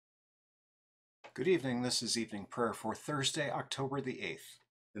Good evening. This is evening prayer for Thursday, October the 8th.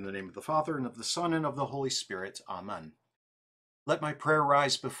 In the name of the Father, and of the Son, and of the Holy Spirit. Amen. Let my prayer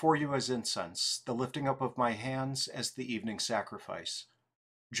rise before you as incense, the lifting up of my hands as the evening sacrifice.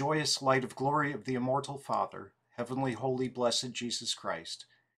 Joyous light of glory of the immortal Father, heavenly, holy, blessed Jesus Christ,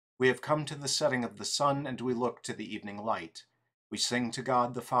 we have come to the setting of the sun, and we look to the evening light. We sing to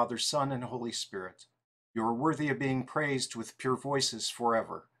God, the Father, Son, and Holy Spirit. You are worthy of being praised with pure voices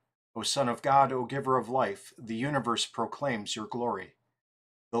forever. O Son of God, O Giver of life, the universe proclaims your glory.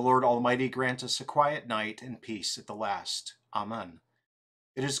 The Lord Almighty grant us a quiet night and peace at the last. Amen.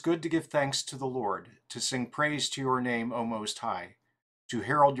 It is good to give thanks to the Lord, to sing praise to your name, O Most High, to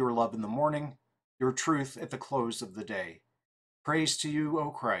herald your love in the morning, your truth at the close of the day. Praise to you, O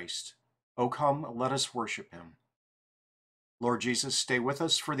Christ. O come, let us worship him. Lord Jesus, stay with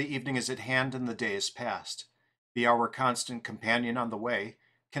us, for the evening is at hand and the day is past. Be our constant companion on the way.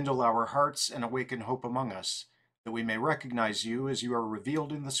 Kindle our hearts and awaken hope among us, that we may recognize you as you are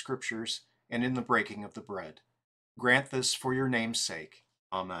revealed in the Scriptures and in the breaking of the bread. Grant this for your name's sake.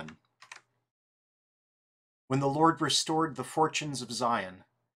 Amen. When the Lord restored the fortunes of Zion,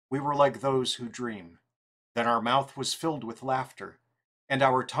 we were like those who dream. Then our mouth was filled with laughter, and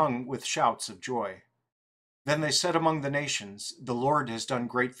our tongue with shouts of joy. Then they said among the nations, the Lord has done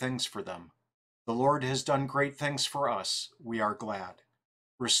great things for them. The Lord has done great things for us. We are glad.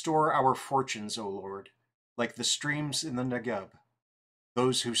 Restore our fortunes, O Lord, like the streams in the Negeb.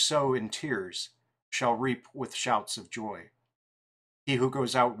 Those who sow in tears shall reap with shouts of joy. He who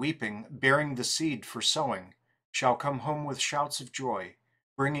goes out weeping, bearing the seed for sowing, shall come home with shouts of joy,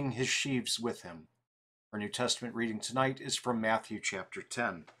 bringing his sheaves with him. Our New Testament reading tonight is from Matthew chapter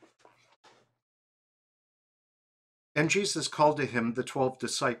 10. And Jesus called to him the 12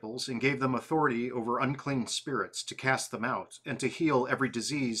 disciples and gave them authority over unclean spirits to cast them out and to heal every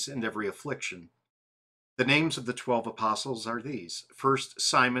disease and every affliction. The names of the 12 apostles are these: first,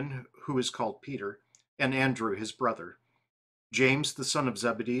 Simon, who is called Peter, and Andrew his brother, James the son of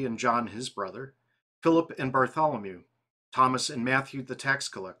Zebedee and John his brother, Philip and Bartholomew, Thomas and Matthew the tax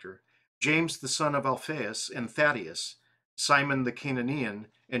collector, James the son of Alphaeus and Thaddeus, Simon the Cananean,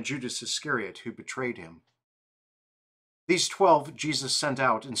 and Judas Iscariot, who betrayed him. These 12 Jesus sent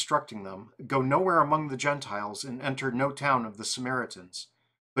out, instructing them, "Go nowhere among the Gentiles and enter no town of the Samaritans,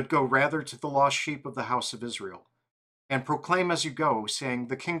 but go rather to the lost sheep of the house of Israel. And proclaim as you go, saying,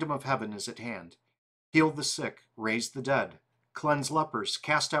 the kingdom of heaven is at hand. Heal the sick, raise the dead, cleanse lepers,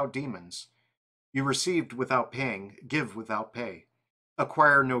 cast out demons. You received without paying, give without pay.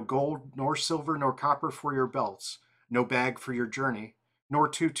 Acquire no gold, nor silver, nor copper for your belts, no bag for your journey, nor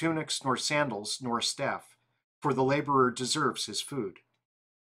 2 tunics, nor sandals, nor a staff, for the laborer deserves his food.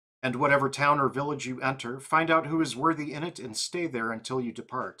 And whatever town or village you enter, find out who is worthy in it and stay there until you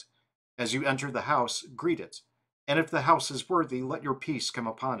depart. As you enter the house, greet it. And if the house is worthy, let your peace come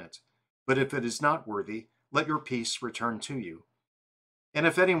upon it. But if it is not worthy, let your peace return to you. And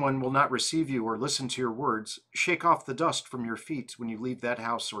if anyone will not receive you or listen to your words, shake off the dust from your feet when you leave that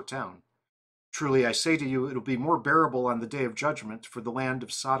house or town. Truly I say to you, it will be more bearable on the day of judgment for the land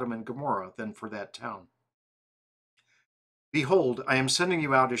of Sodom and Gomorrah than for that town. Behold, I am sending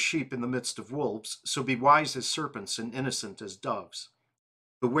you out as sheep in the midst of wolves, so be wise as serpents and innocent as doves.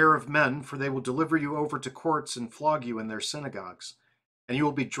 Beware of men, for they will deliver you over to courts and flog you in their synagogues, and you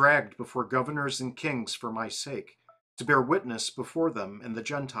will be dragged before governors and kings for my sake, to bear witness before them and the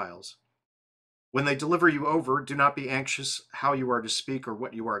Gentiles. When they deliver you over, do not be anxious how you are to speak or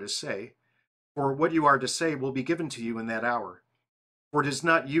what you are to say, for what you are to say will be given to you in that hour. For it is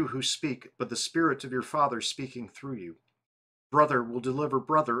not you who speak, but the Spirit of your Father speaking through you. Brother will deliver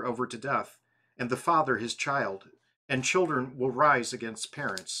brother over to death, and the father his child, and children will rise against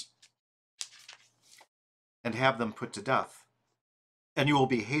parents and have them put to death. And you will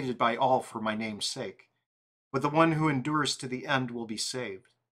be hated by all for my name's sake. But the one who endures to the end will be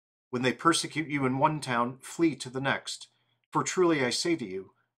saved. When they persecute you in one town, flee to the next. For truly I say to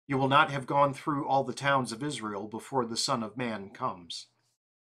you, you will not have gone through all the towns of Israel before the Son of Man comes."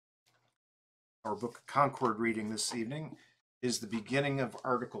 Our Book of Concord reading this evening is the beginning of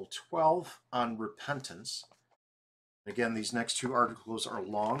Article 12 on repentance. Again, these next 2 articles are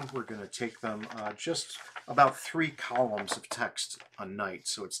long. We're going to take them just about 3 columns of text a night,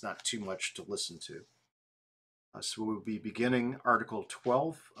 so it's not too much to listen to. So we'll be beginning Article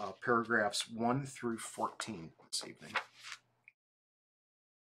 12, paragraphs 1 through 14 this evening.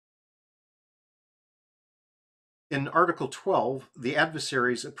 In Article 12, the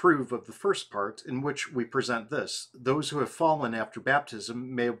adversaries approve of the first part, in which we present this: those who have fallen after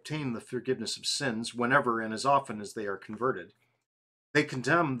baptism may obtain the forgiveness of sins whenever and as often as they are converted. They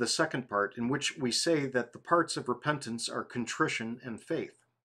condemn the second part, in which we say that the parts of repentance are contrition and faith.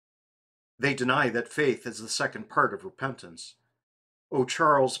 They deny that faith is the second part of repentance. O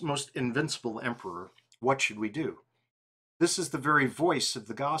Charles, most invincible emperor, what should we do? This is the very voice of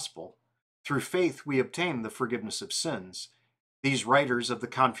the gospel. Through faith we obtain the forgiveness of sins. These writers of the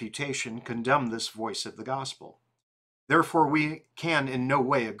Confutation condemn this voice of the gospel. Therefore we can in no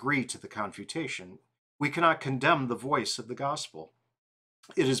way agree to the Confutation. We cannot condemn the voice of the gospel.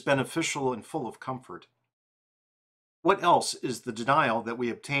 It is beneficial and full of comfort. What else is the denial that we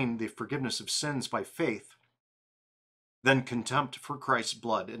obtain the forgiveness of sins by faith than contempt for Christ's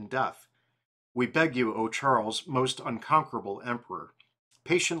blood and death? We beg you, O Charles, most unconquerable emperor,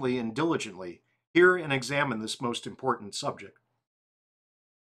 patiently and diligently hear and examine this most important subject.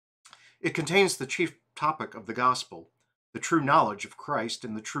 It contains the chief topic of the gospel, the true knowledge of Christ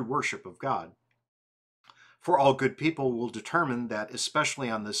and the true worship of God. For all good people will determine that, especially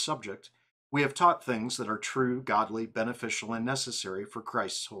on this subject, we have taught things that are true, godly, beneficial, and necessary for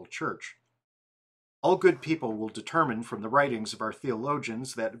Christ's whole church. All good people will determine from the writings of our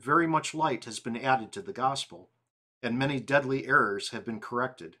theologians that very much light has been added to the gospel, and many deadly errors have been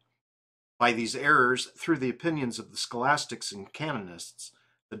corrected. By these errors, through the opinions of the scholastics and canonists,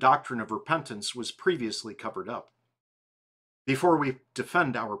 the doctrine of repentance was previously covered up. Before we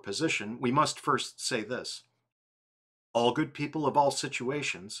defend our position, we must first say this. All good people of all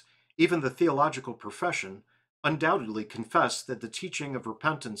situations, even the theological profession, undoubtedly confess that the teaching of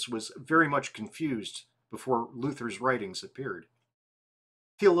repentance was very much confused before Luther's writings appeared.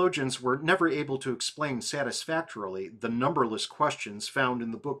 Theologians were never able to explain satisfactorily the numberless questions found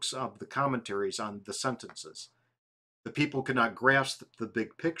in the books of the commentaries on the sentences. The people could not grasp the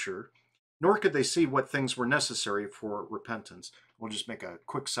big picture, nor could they see what things were necessary for repentance. We'll just make a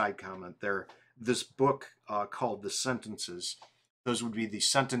quick side comment there. This book called The Sentences, those would be the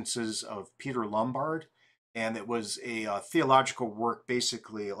sentences of Peter Lombard, and it was a theological work,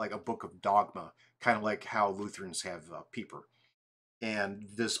 basically like a book of dogma, kind of like how Lutherans have Pieper. And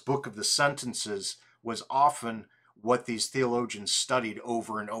this book of the sentences was often what these theologians studied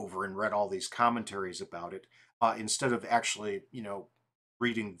over and over and read all these commentaries about it, instead of actually,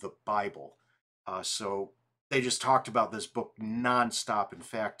 reading the Bible. So they just talked about this book nonstop. In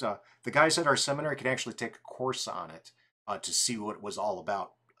fact, the guys at our seminary can actually take a course on it to see what it was all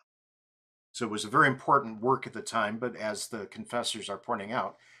about. So it was a very important work at the time, but as the confessors are pointing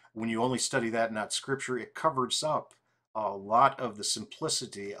out, when you only study that and not scripture, it covers up a lot of the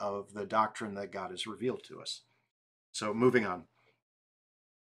simplicity of the doctrine that God has revealed to us. So moving on.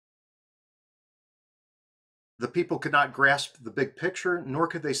 The people could not grasp the big picture, nor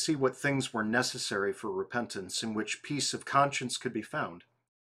could they see what things were necessary for repentance, in which peace of conscience could be found.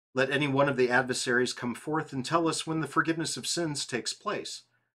 Let any one of the adversaries come forth and tell us when the forgiveness of sins takes place.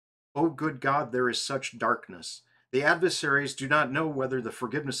 O good God, there is such darkness. The adversaries do not know whether the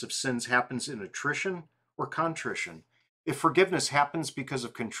forgiveness of sins happens in attrition or contrition. If forgiveness happens because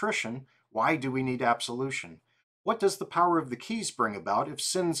of contrition, why do we need absolution? What does the power of the keys bring about if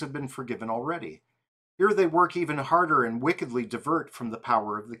sins have been forgiven already? Here they work even harder and wickedly divert from the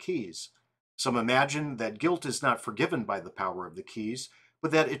power of the keys. Some imagine that guilt is not forgiven by the power of the keys,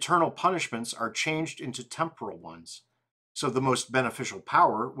 but that eternal punishments are changed into temporal ones. So the most beneficial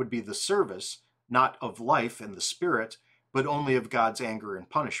power would be the service, not of life and the spirit, but only of God's anger and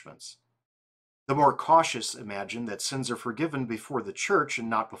punishments. The more cautious imagine that sins are forgiven before the church and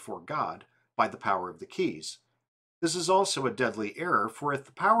not before God, by the power of the keys. This is also a deadly error, for if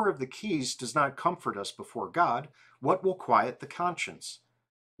the power of the keys does not comfort us before God, what will quiet the conscience?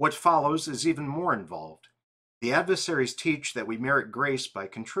 What follows is even more involved. The adversaries teach that we merit grace by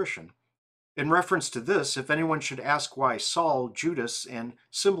contrition. In reference to this, if anyone should ask why Saul, Judas, and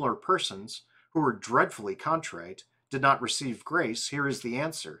similar persons, who were dreadfully contrite, did not receive grace, here is the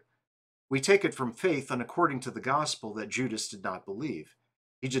answer. We take it from faith and according to the gospel that Judas did not believe.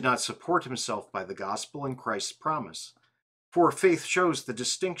 He did not support himself by the gospel and Christ's promise. For faith shows the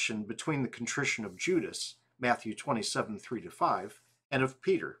distinction between the contrition of Judas, Matthew 27:3-5, and of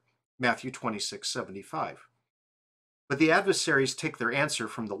Peter, Matthew 26:75. But the adversaries take their answer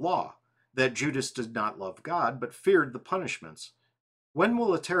from the law, that Judas did not love God, but feared the punishments. When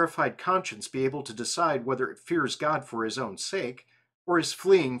will a terrified conscience be able to decide whether it fears God for his own sake, or is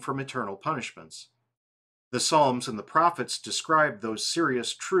fleeing from eternal punishments? The Psalms and the prophets describe those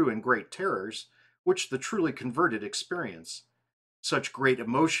serious, true, and great terrors which the truly converted experience. Such great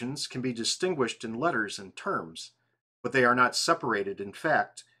emotions can be distinguished in letters and terms, but they are not separated in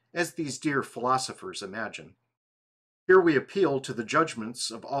fact, as these dear philosophers imagine. Here we appeal to the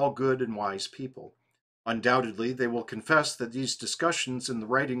judgments of all good and wise people. Undoubtedly, they will confess that these discussions in the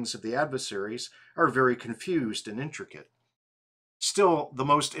writings of the adversaries are very confused and intricate. Still, the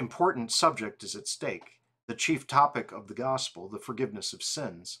most important subject is at stake, the chief topic of the gospel, the forgiveness of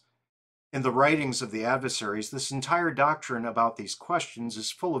sins. In the writings of the adversaries, this entire doctrine about these questions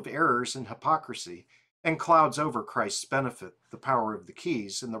is full of errors and hypocrisy, and clouds over Christ's benefit, the power of the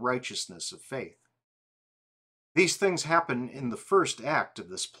keys, and the righteousness of faith. These things happen in the first act of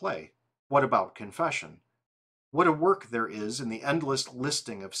this play. What about confession? What a work there is in the endless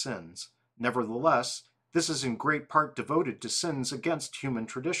listing of sins. Nevertheless, this is in great part devoted to sins against human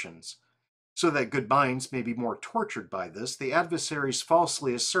traditions. So that good minds may be more tortured by this, the adversaries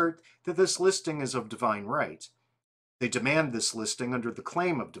falsely assert that this listing is of divine right. They demand this listing under the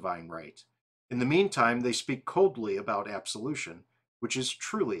claim of divine right. In the meantime, they speak coldly about absolution, which is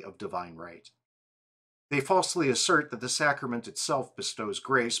truly of divine right. They falsely assert that the sacrament itself bestows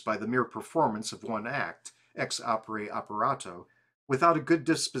grace by the mere performance of one act, ex opere operato, without a good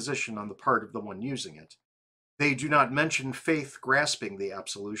disposition on the part of the one using it. They do not mention faith grasping the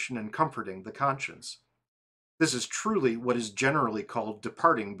absolution and comforting the conscience. This is truly what is generally called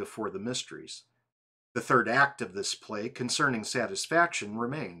departing before the mysteries. The third act of this play, concerning satisfaction,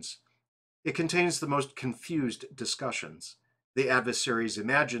 remains. It contains the most confused discussions. The adversaries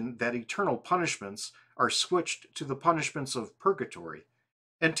imagine that eternal punishments are switched to the punishments of purgatory,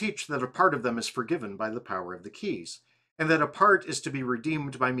 and teach that a part of them is forgiven by the power of the keys, and that a part is to be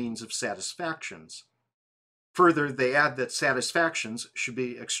redeemed by means of satisfactions. Further, they add that satisfactions should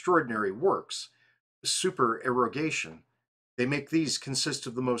be extraordinary works, supererogation. They make these consist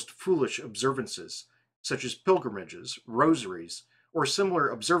of the most foolish observances, such as pilgrimages, rosaries, or similar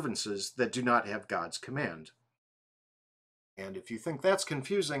observances that do not have God's command. And if you think that's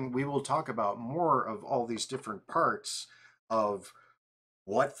confusing, we will talk about more of all these different parts of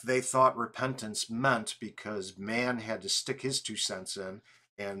what they thought repentance meant, because man had to stick his 2 cents in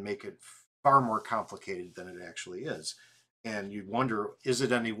and make it far more complicated than it actually is. And you wonder, is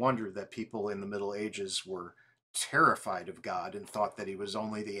it any wonder that people in the Middle Ages were terrified of God and thought that he was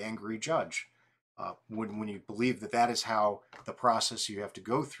only the angry judge? When you believe that that is how the process you have to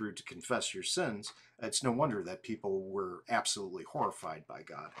go through to confess your sins, it's no wonder that people were absolutely horrified by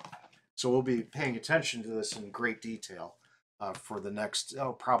God. So we'll be paying attention to this in great detail for the next,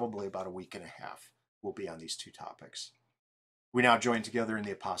 probably about a week and a half. We'll be on these 2 topics. We now join together in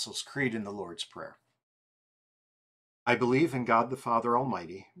the Apostles' Creed and the Lord's Prayer. I believe in God the Father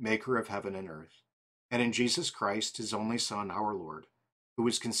Almighty, maker of heaven and earth, and in Jesus Christ, his only Son, our Lord, who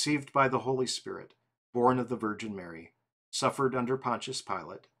was conceived by the Holy Spirit, born of the Virgin Mary, suffered under Pontius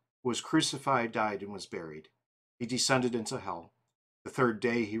Pilate, was crucified, died, and was buried. He descended into hell. The third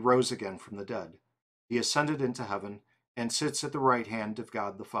day he rose again from the dead. He ascended into heaven, and sits at the right hand of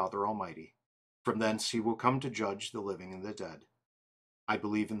God the Father Almighty. From thence he will come to judge the living and the dead. I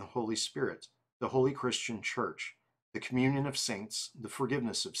believe in the Holy Spirit, the holy Christian Church, the communion of saints, the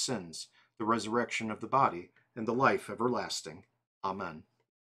forgiveness of sins, the resurrection of the body, and the life everlasting. Amen.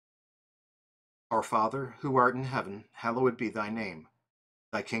 Our Father, who art in heaven, hallowed be thy name.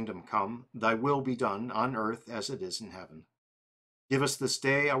 Thy kingdom come, thy will be done on earth as it is in heaven. Give us this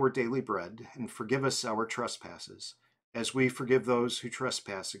day our daily bread, and forgive us our trespasses, as we forgive those who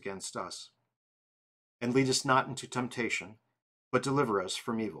trespass against us. And lead us not into temptation, but deliver us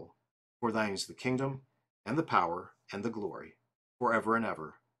from evil. For thine is the kingdom, and the power, and the glory, forever and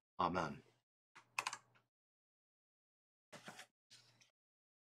ever. Amen.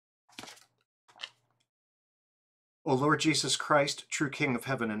 O Lord Jesus Christ, true King of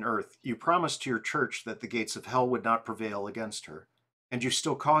heaven and earth, you promised to your church that the gates of hell would not prevail against her, and you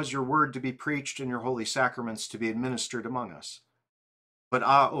still cause your word to be preached and your holy sacraments to be administered among us. But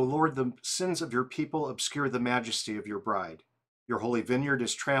O Lord, the sins of your people obscure the majesty of your bride. Your holy vineyard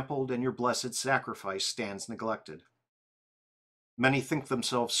is trampled, and your blessed sacrifice stands neglected. Many think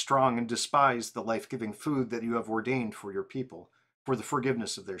themselves strong and despise the life-giving food that you have ordained for your people, for the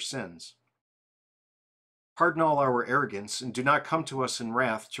forgiveness of their sins. Pardon all our arrogance, and do not come to us in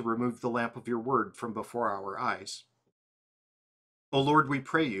wrath to remove the lamp of your word from before our eyes. O Lord, we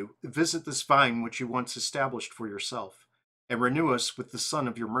pray you, visit this vine which you once established for yourself, and renew us with the sun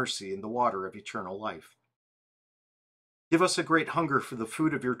of your mercy and the water of eternal life. Give us a great hunger for the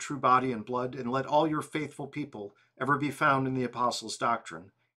food of your true body and blood, and let all your faithful people ever be found in the apostles'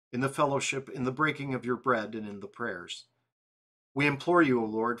 doctrine, in the fellowship, in the breaking of your bread, and in the prayers. We implore you, O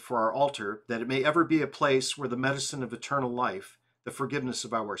Lord, for our altar, that it may ever be a place where the medicine of eternal life, the forgiveness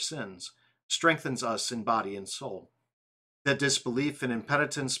of our sins, strengthens us in body and soul, that disbelief and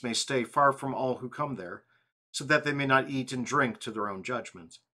impenitence may stay far from all who come there, so that they may not eat and drink to their own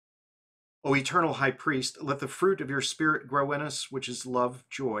judgment. O eternal high priest, let the fruit of your Spirit grow in us, which is love,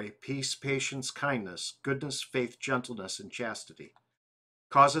 joy, peace, patience, kindness, goodness, faith, gentleness, and chastity.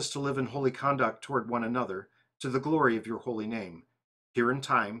 Cause us to live in holy conduct toward one another, to the glory of your holy name, here in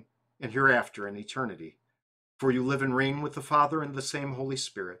time and hereafter in eternity. For you live and reign with the Father and the same Holy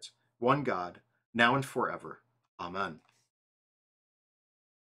Spirit, one God, now and forever. Amen.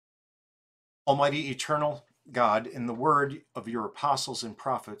 Almighty eternal God, in the word of your apostles and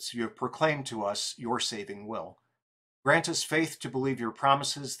prophets, you have proclaimed to us your saving will. Grant us faith to believe your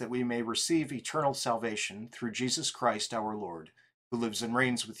promises, that we may receive eternal salvation through Jesus Christ our Lord, who lives and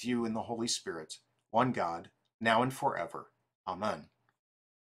reigns with you in the Holy Spirit, one God, now and forever. Amen.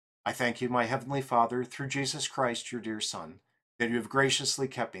 I thank you, my heavenly Father, through Jesus Christ, your dear Son, that you have graciously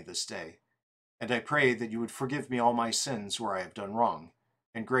kept me this day. And I pray that you would forgive me all my sins where I have done wrong,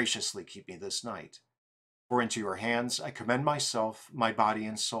 and graciously keep me this night. For into your hands I commend myself, my body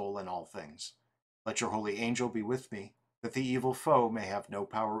and soul, and all things. Let your holy angel be with me, that the evil foe may have no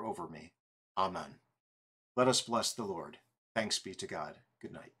power over me. Amen. Let us bless the Lord. Thanks be to God.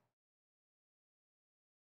 Good night.